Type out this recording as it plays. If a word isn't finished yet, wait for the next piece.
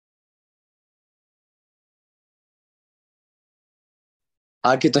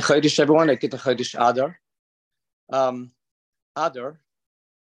Get the Chodesh, everyone. Get the Chodesh Adar. Adar,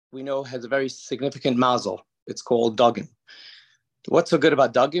 we know, has a very significant mazel. It's called Dagim. What's so good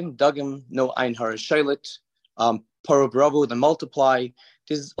about Dagim? Dagim, no Ein Hara Shailit, Paro Bravo, the multiply.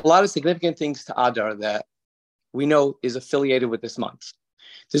 There's a lot of significant things to Adar that we know is affiliated with this month.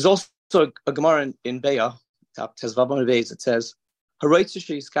 There's also a Gemara in Be'ah, it says,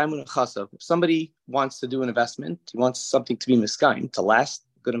 if somebody wants to do an investment, he wants something to be miskaim, to last,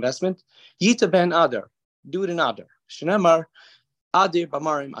 good investment, Yita ben Adar, do it in Adar. Shenemar, Adir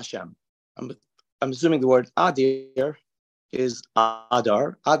b'marim Hashem. I'm assuming the word Adir is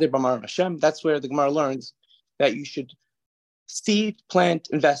Adar, Adir b'marim Hashem. That's where the Gemara learns that you should seed, plant,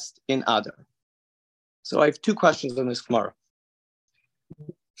 invest in Adar. So I have two questions on this Gemara.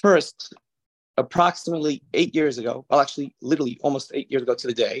 First, approximately 8 years ago, well, actually, literally almost 8 years ago to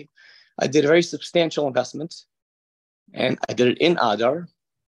the day, I did a very substantial investment, and I did it in Adar,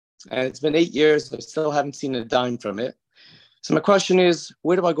 and it's been 8 years. I still haven't seen a dime from it. So my question is,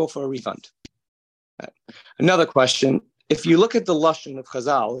 where do I go for a refund? Another question, if you look at the Lashon of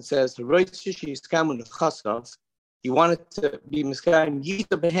Chazal, it says, you want it to be miskayim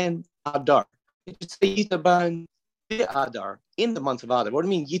Yita behen Adar. It should say Yita ben Adar, in the month of Adar. What do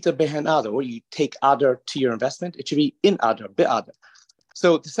you mean Yita behen Adar? Where you take Adar to your investment? It should be in Adar, Adar.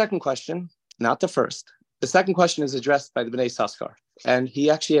 So the second question, not the first, the second question is addressed by the Bnei Saskar. And he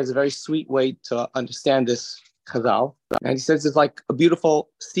actually has a very sweet way to understand this Chazal. And he says it's like a beautiful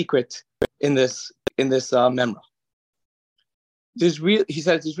secret in this memra. He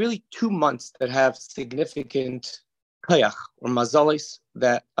says there's really 2 months that have significant Koach or mazalis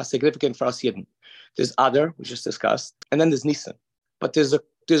that are significant for us Yidden. There's Adar, we just discussed, and then there's Nisan. But there's a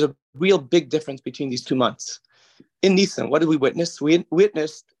real big difference between these 2 months. In Nisan, what did we witness? We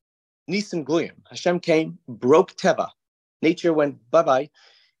witnessed Nisan Gluyim. Hashem came, broke Teva. Nature went bye-bye.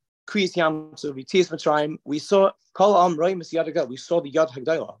 Kriyas Yam, so V'tiyas Mitzrayim. We saw Kol Am Roimus Yad HaGdayla. We saw the Yad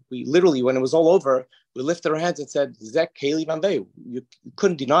HaGdayla. We literally, when it was all over, we lifted our hands and said, Zek Keli Van Veu. You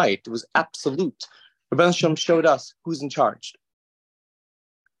couldn't deny it. It was absolute. Rabbi Hashem showed us who's in charge.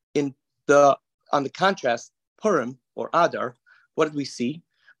 On the contrast, Purim or Adar, what did we see?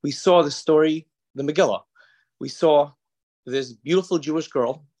 We saw the story, the Megillah. We saw this beautiful Jewish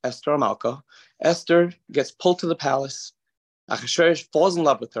girl, Esther Amalka. Esther gets pulled to the palace. Achashverosh falls in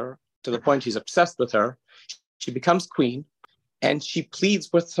love with her to the point he's obsessed with her. She becomes queen, and she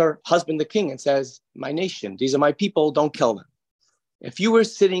pleads with her husband, the king, and says, my nation, these are my people, don't kill them. If you were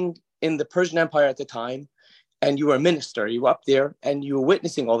sitting in the Persian Empire at the time, and you were a minister, you were up there, and you were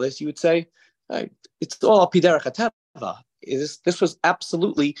witnessing all this, you would say, it's all piderach hateva. This was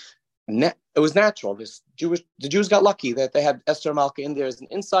absolutely, it was natural. The Jews got lucky that they had Esther Malka in there as an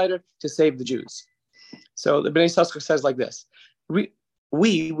insider to save the Jews. So the Bnei Saskar says like this: we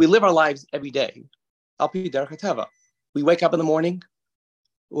live our lives every day. Al piderach hateva. We wake up in the morning,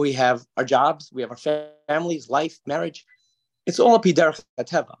 we have our jobs, we have our families, life, marriage. It's all piderach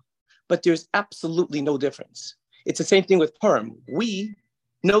hateva. But there's absolutely no difference. It's the same thing with Purim. We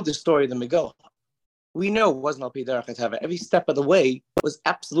know the story of the Megillah. We know it wasn't al piderach hateva. Every step of the way was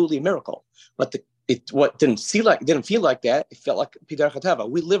absolutely a miracle. But it didn't feel like that. It felt like piderach hateva.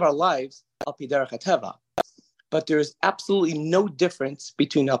 We live our lives al piderach hateva. But there's absolutely no difference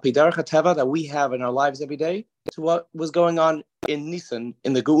between al piderach hateva that we have in our lives every day to what was going on in Nisan,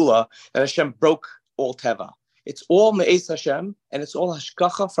 in the Geula, that Hashem broke all teva. It's all me'ez Hashem, and it's all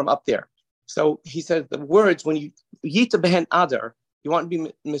hashkacha from up there. So he says the words, when you Yita behen Adar, you want to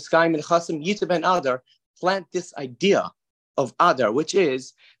be miskayim and chasim, Yita ben Adar, plant this idea of Adar, which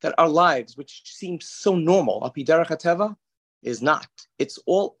is that our lives, which seem so normal, al piderach hateva, is not. It's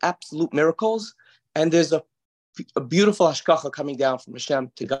all absolute miracles, and there's a beautiful hashkacha coming down from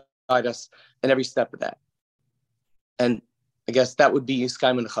Hashem to guide us in every step of that. And I guess that would be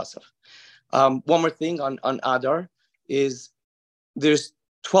miskayim and chasim. One more thing on Adar is there's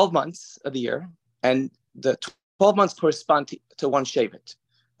 12 months of the year, and the 12 months correspond to one Shevet.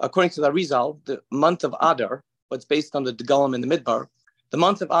 According to the Arizal, the month of Adar, what's based on the Degalim in the Midbar, the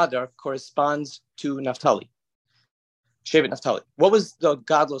month of Adar corresponds to Naphtali, Shevet Naphtali. What was the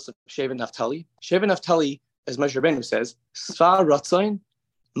godless of Shevet Naphtali? Shevet Naphtali, as Moshe Rabbeinu says, Sva Ratzain,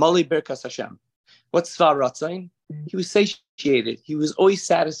 Mali Birkas Hashem. What's Sva Ratzain? He was satiated. He was always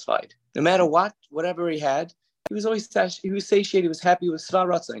satisfied. No matter what, whatever he had, he was always satiated. He was happy with Sva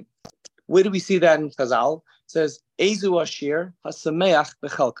Ratzain. Where do we see that in Chazal? It says, Ezu Ashir Hasameach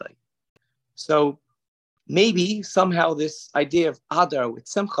Bechalkai. So maybe somehow this idea of Adar with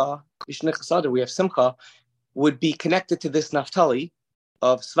Simcha, B'Shnichas Adar, we have Simcha, would be connected to this Naphtali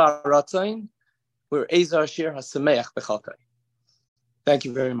of Sva Ratzain, where Ezu Ashir Hasameach Bechalkai. Thank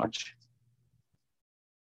you very much.